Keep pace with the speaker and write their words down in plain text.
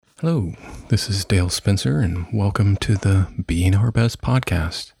Hello, this is Dale Spencer, and welcome to the Being Our Best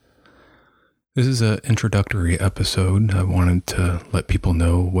podcast. This is an introductory episode. I wanted to let people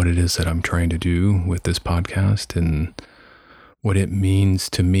know what it is that I'm trying to do with this podcast and what it means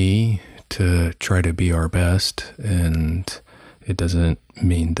to me to try to be our best. And it doesn't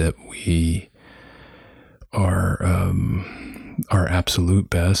mean that we are our absolute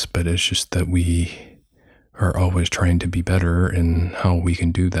best, but it's just that we are always trying to be better, and how we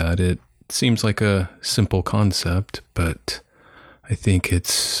can do that. It seems like a simple concept, but I think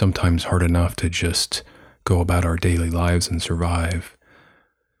it's sometimes hard enough to just go about our daily lives and survive.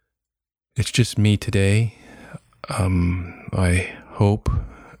 It's just me today. I hope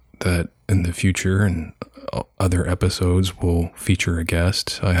that in the future and other episodes will feature a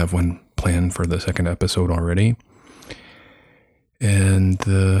guest. I have one planned for the second episode already. And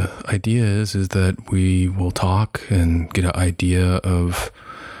the idea is that we will talk and get an idea of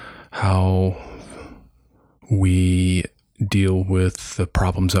how we deal with the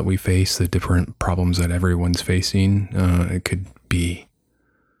problems that we face, the different problems that everyone's facing. It could be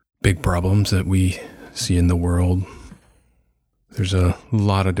big problems that we see in the world. There's a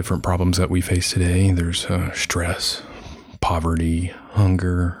lot of different problems that we face today. There's stress, poverty,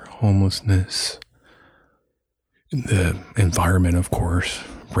 hunger, homelessness, the environment, of course,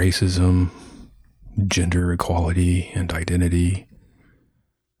 racism, gender equality and identity,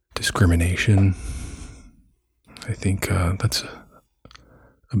 discrimination. I think that's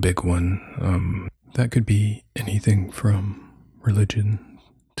a big one. That could be anything from religion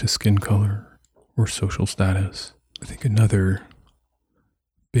to skin color or social status. I think another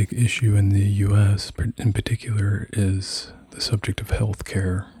big issue in the U.S. in particular is the subject of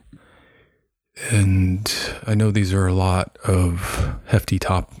healthcare. And I know these are a lot of hefty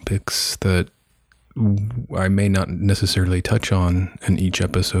topics that I may not necessarily touch on in each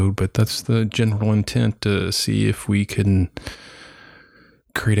episode, but that's the general intent, to see if we can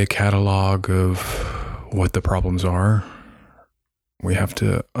create a catalog of what the problems are. We have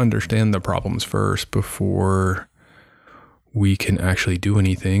to understand the problems first before we can actually do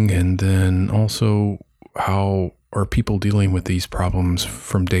anything. And then also, how are people dealing with these problems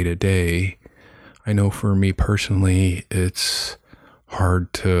from day to day? I know for me personally, it's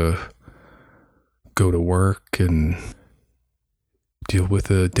hard to go to work and deal with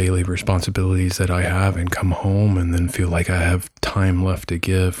the daily responsibilities that I have and come home and then feel like I have time left to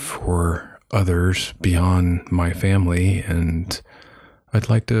give for others beyond my family. And I'd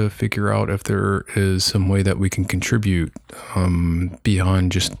like to figure out if there is some way that we can contribute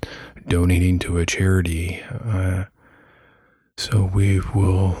beyond just donating to a charity. So we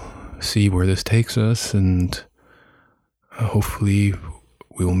will see where this takes us, and hopefully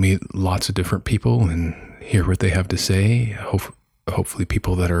we'll meet lots of different people and hear what they have to say. Hopefully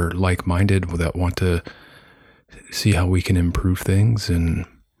people that are like-minded, that want to see how we can improve things and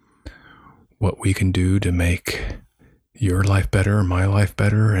what we can do to make your life better, my life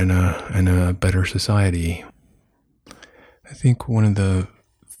better, and a better society. I think one of the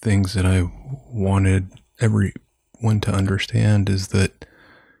things that I wanted everyone to understand is that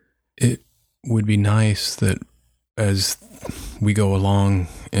it would be nice that as we go along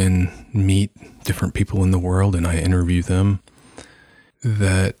and meet different people in the world and I interview them,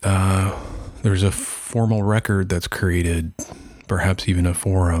 that there's a formal record that's created, perhaps even a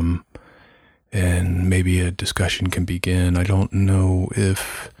forum, and maybe a discussion can begin. I don't know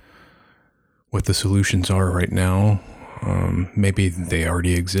what the solutions are right now. Maybe they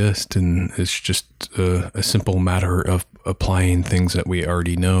already exist and it's just a simple matter of applying things that we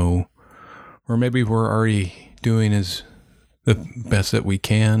already know. Or maybe we're already doing the best that we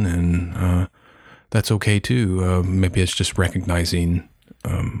can, and that's okay too. Maybe it's just recognizing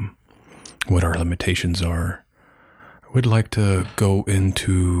what our limitations are. I would like to go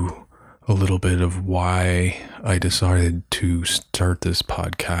into a little bit of why I decided to start this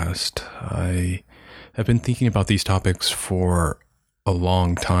podcast. I have been thinking about these topics for a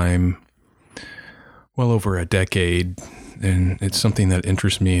long time, well over a decade, and it's something that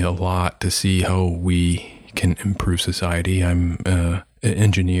interests me a lot to see how we can improve society. I'm an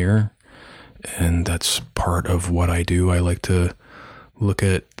engineer, and that's part of what I do. I like to look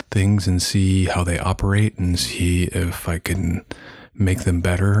at things and see how they operate and see if I can make them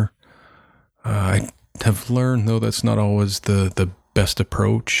better. I have learned, though, that's not always the best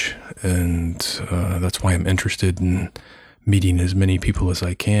approach, and that's why I'm interested in meeting as many people as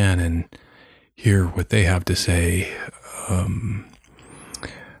I can and hear what they have to say.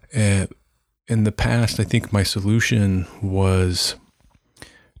 In the past, I think my solution was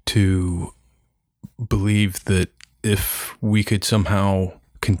to believe that if we could somehow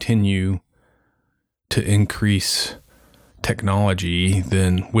continue to increase technology,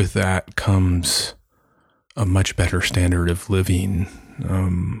 then with that comes a much better standard of living,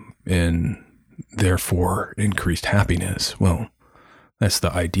 and therefore increased happiness. Well, that's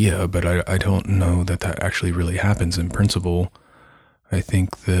the idea, but I don't know that that actually really happens in principle. I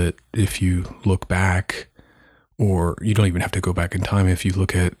think that if you look back, or you don't even have to go back in time, if you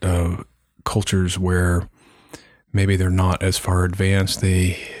look at cultures where maybe they're not as far advanced,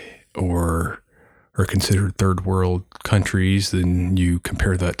 or are considered third world countries, then you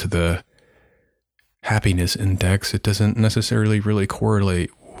compare that to the happiness index, it doesn't necessarily really correlate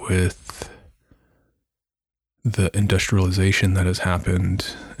with the industrialization that has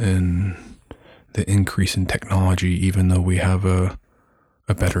happened and the increase in technology. Even though we have a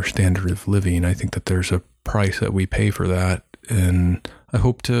better standard of living, I think that there's a price that we pay for that. And I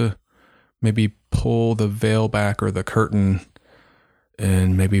hope to maybe pull the veil back or the curtain,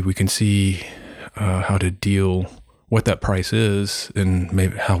 and maybe we can see how to deal, what that price is, and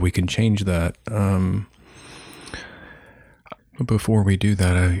maybe how we can change that. But before we do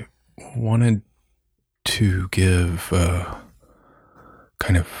that, I wanted to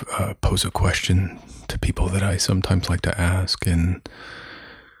pose a question to people that I sometimes like to ask. And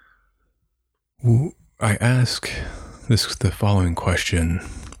I ask the following question: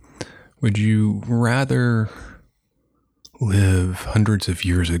 would you rather live hundreds of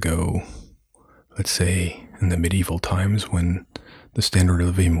years ago, let's say in the medieval times when the standard of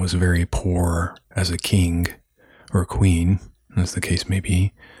living was very poor, as a king or a queen, as the case may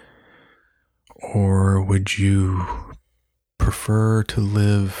be, or would you prefer to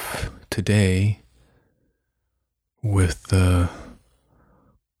live today with the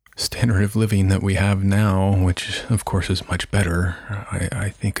standard of living that we have now, which of course is much better? I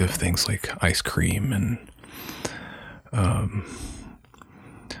think of things like ice cream and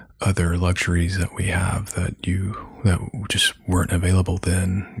other luxuries that we have that just weren't available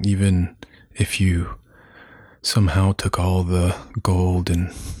then. Even if you somehow took all the gold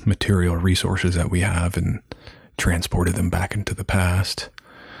and material resources that we have and transported them back into the past,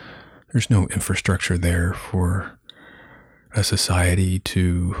 there's no infrastructure there for a society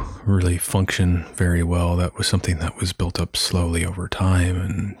to really function very well. That was something that was built up slowly over time.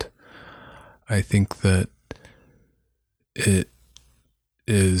 And I think that it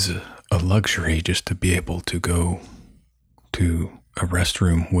is a luxury just to be able to go to a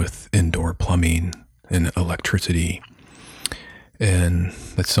restroom with indoor plumbing and electricity. And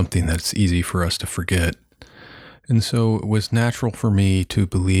that's something that's easy for us to forget. And so it was natural for me to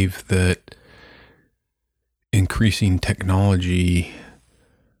believe that increasing technology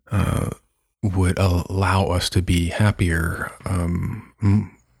would allow us to be happier.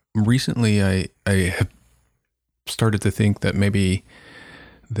 Recently, I have started to think that maybe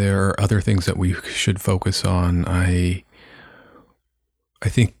there are other things that we should focus on. I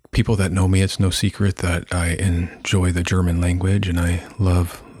think people that know me, it's no secret that I enjoy the German language and I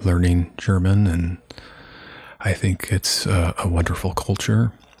love learning German, and I think it's a wonderful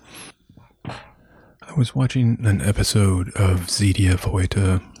culture. I was watching an episode of ZDF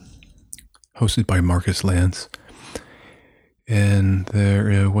heute, hosted by Marcus Lantz, and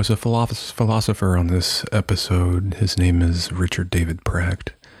there was a philosopher on this episode. His name is Richard David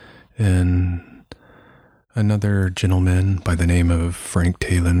Precht, and another gentleman by the name of Frank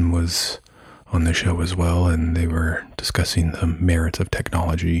Thelen was on the show as well, and they were discussing the merits of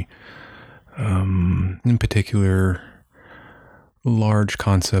technology. In particular, large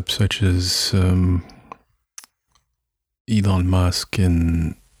concepts such as Elon Musk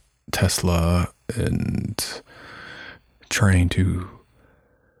and Tesla, and trying to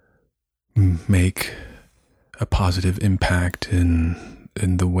make a positive impact in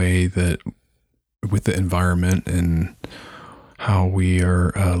the way that with the environment and how we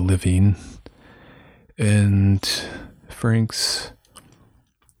are living. And Frank's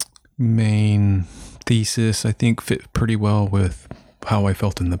main thesis, I think, fit pretty well with how I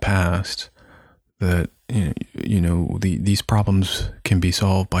felt in the past, that these problems can be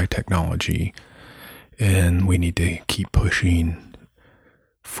solved by technology, and we need to keep pushing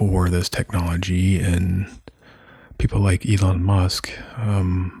for this technology. And people like Elon Musk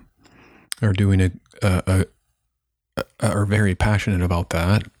are doing are very passionate about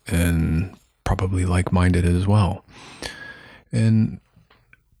that, and probably like-minded as well. And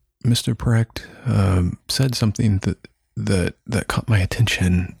Mr. Precht said something that caught my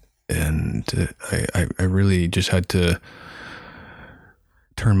attention, and I really just had to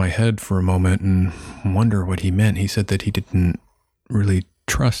turn my head for a moment and wonder what he meant. He said that he didn't really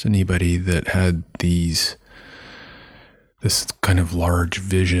trust anybody that had these this kind of large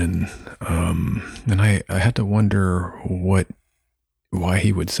vision. And I had to wonder why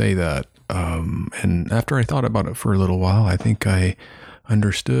he would say that. And after I thought about it for a little while, I think I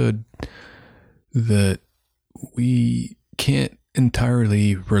understood that we can't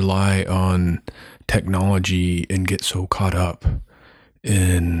entirely rely on technology and get so caught up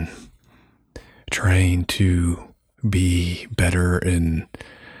in trying to be better and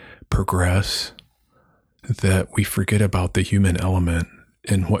progress that we forget about the human element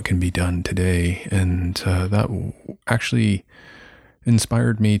and what can be done today. And that actually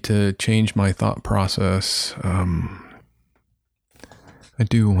inspired me to change my thought process. I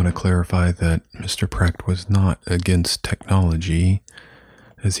do want to clarify that Mr. Precht was not against technology,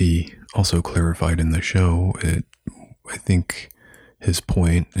 as he also clarified in the show. I think his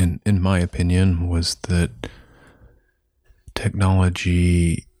point, and in my opinion, was that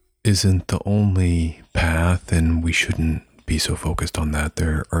technology isn't the only path, and we shouldn't be so focused on that.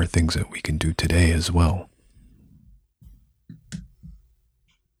 There are things that we can do today as well.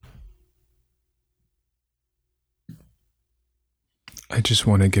 I just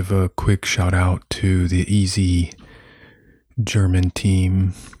want to give a quick shout out to the Easy German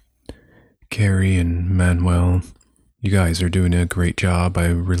team, Carrie and Manuel. You guys are doing a great job. I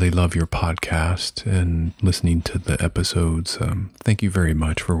really love your podcast and listening to the episodes. Thank you very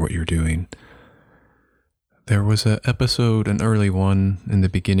much for what you're doing. There was an episode, an early one in the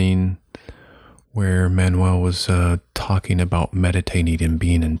beginning, where Manuel was talking about meditating and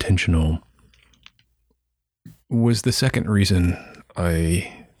being intentional. Was the second reason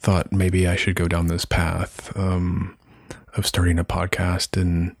I thought maybe I should go down this path of starting a podcast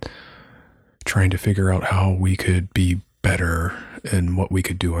and trying to figure out how we could be better and what we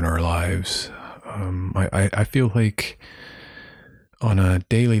could do in our lives. I feel like on a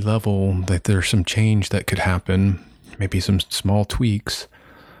daily level that there's some change that could happen, maybe some small tweaks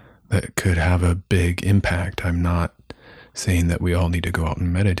that could have a big impact. I'm not saying that we all need to go out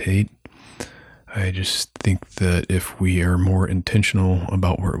and meditate. I just think that if we are more intentional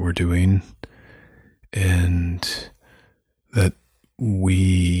about what we're doing, and that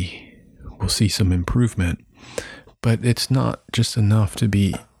we will see some improvement. But it's not just enough to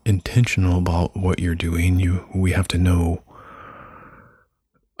be intentional about what you're doing. We have to know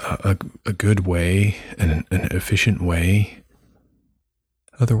a good way and an efficient way.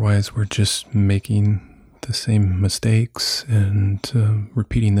 Otherwise, we're just making the same mistakes and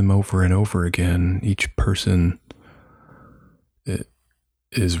repeating them over and over again. Each person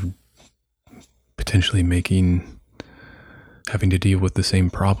is potentially having to deal with the same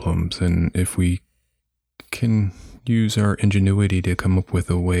problems. And if we can use our ingenuity to come up with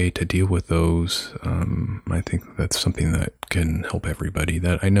a way to deal with those, I think that's something that can help everybody.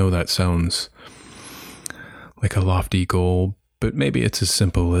 That I know that sounds like a lofty goal, but maybe it's as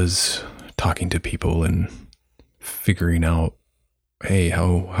simple as talking to people and figuring out, hey,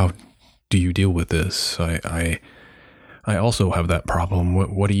 how do you deal with this? I also have that problem.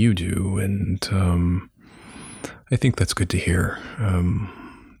 What do you do? And I think that's good to hear.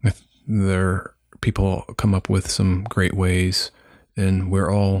 If people come up with some great ways, and we're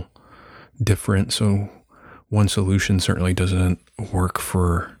all different, so one solution certainly doesn't work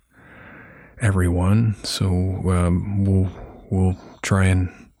for everyone. So we'll try and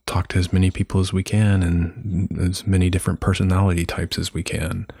talk to as many people as we can and as many different personality types as we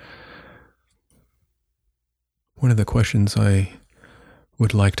can. One of the questions I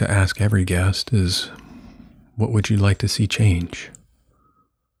would like to ask every guest is, what would you like to see change?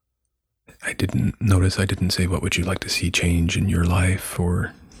 I didn't say, what would you like to see change in your life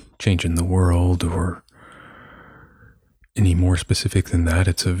or change in the world or any more specific than that.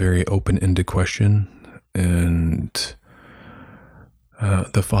 It's a very open-ended question. And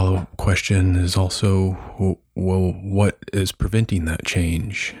the follow-up question is also, well, what is preventing that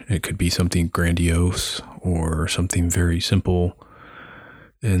change? It could be something grandiose or something very simple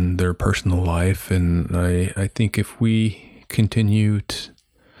in their personal life. And I think if we continue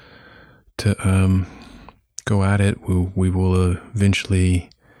to go at it, we will eventually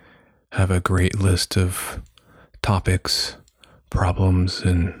have a great list of topics, problems,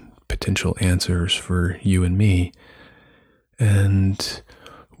 and potential answers for you and me. And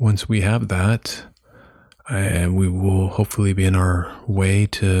once we have that, we will hopefully be in our way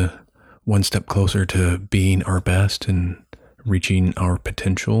to one step closer to being our best and reaching our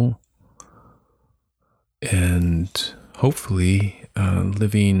potential, and hopefully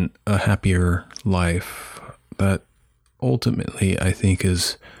living a happier life. That ultimately, I think,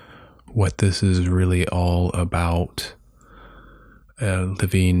 is what this is really all about.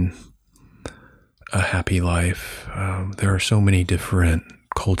 Living a happy life. There are so many different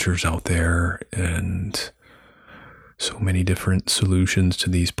cultures out there and so many different solutions to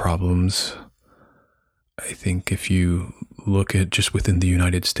these problems. I think if you look at just within the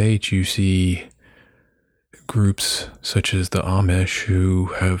United States, you see groups such as the Amish who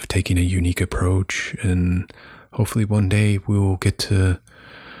have taken a unique approach, and hopefully one day we will get to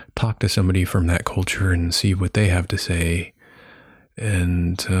talk to somebody from that culture and see what they have to say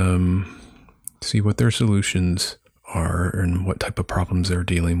and see what their solutions are and what type of problems they're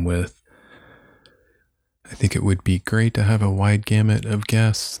dealing with. I think it would be great to have a wide gamut of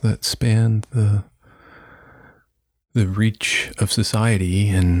guests that span the reach of society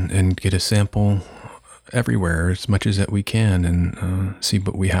and get a sample everywhere as much as that we can and see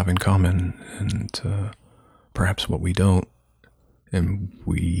what we have in common and perhaps what we don't. And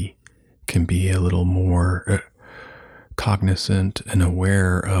we can be a little more cognizant and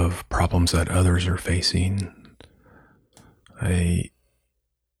aware of problems that others are facing.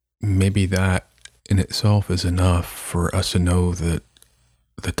 Maybe that in itself is enough for us to know that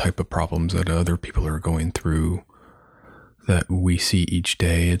the type of problems that other people are going through that we see each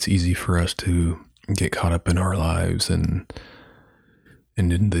day, it's easy for us to get caught up in our lives and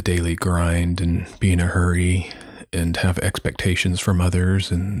in the daily grind and be in a hurry and have expectations from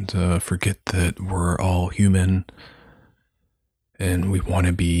others and forget that we're all human and we want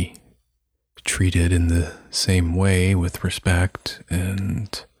to be treated in the same way with respect.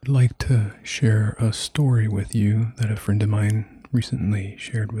 And I'd like to share a story with you that a friend of mine recently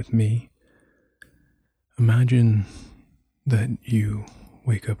shared with me. Imagine that you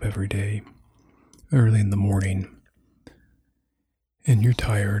wake up every day early in the morning and you're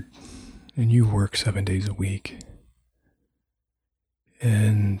tired and you work 7 days a week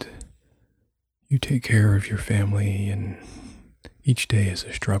and you take care of your family, and each day is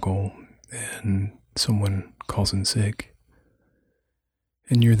a struggle and someone calls in sick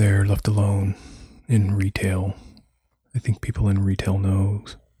and you're there left alone in retail. I think people in retail know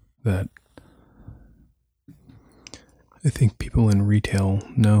that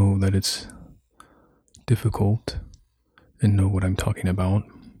it's difficult and know what I'm talking about.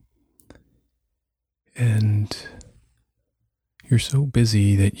 And you're so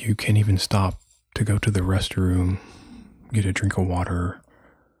busy that you can't even stop to go to the restroom, get a drink of water,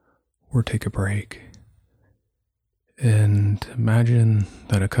 or take a break. And imagine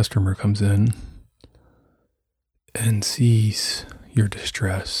that a customer comes in and sees your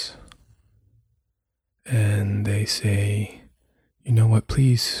distress. And they say, you know what,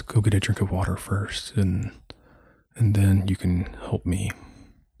 please go get a drink of water first and then you can help me.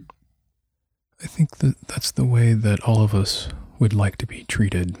 I think that's the way that all of us would like to be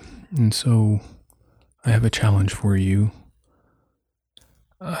treated. And so I have a challenge for you.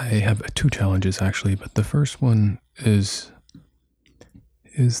 I have 2 challenges actually, but the first one is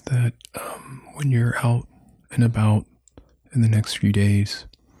that when you're out and about in the next few days,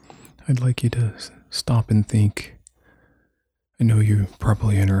 I'd like you to stop and think. I know you're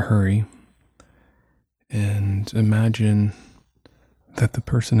probably in a hurry, and imagine that the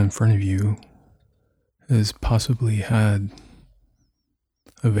person in front of you has possibly had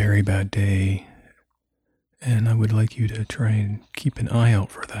a very bad day, and I would like you to try and keep an eye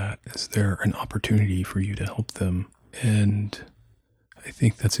out for that. Is there an opportunity for you to help them? And I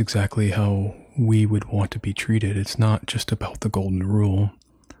think that's exactly how we would want to be treated. It's not just about the golden rule,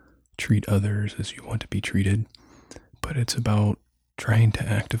 treat others as you want to be treated, but it's about trying to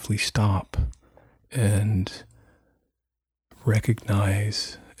actively stop and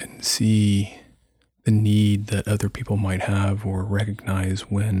recognize and see the need that other people might have, or recognize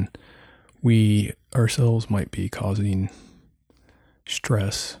when we ourselves might be causing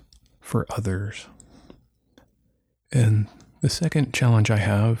stress for others. And the second challenge I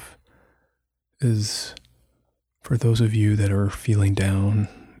have is for those of you that are feeling down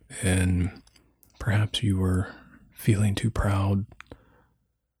and perhaps you were feeling too proud,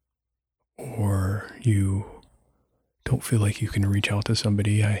 or you don't feel like you can reach out to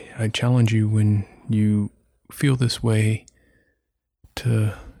somebody. I challenge you, when you feel this way,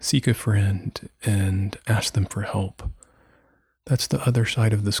 to seek a friend and ask them for help. That's the other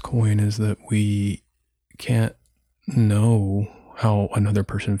side of this coin, is that we can't know how another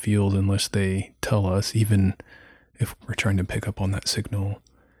person feels unless they tell us. Even if we're trying to pick up on that signal,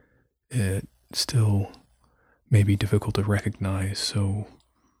 it still may be difficult to recognize. So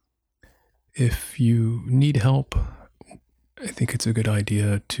if you need help, I think it's a good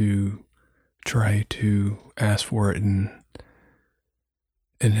idea to try to ask for it. And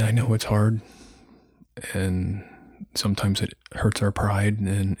I know it's hard, and sometimes it hurts our pride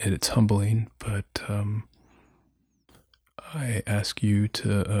and it's humbling, but I ask you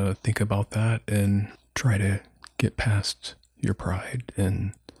to think about that and try to get past your pride,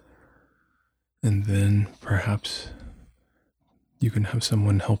 and then perhaps you can have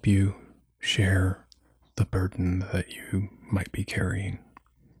someone help you share the burden that you might be carrying.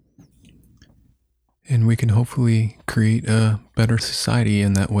 And we can hopefully create a better society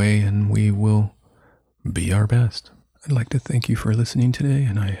in that way, and we will be our best. I'd like to thank you for listening today,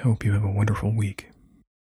 and I hope you have a wonderful week.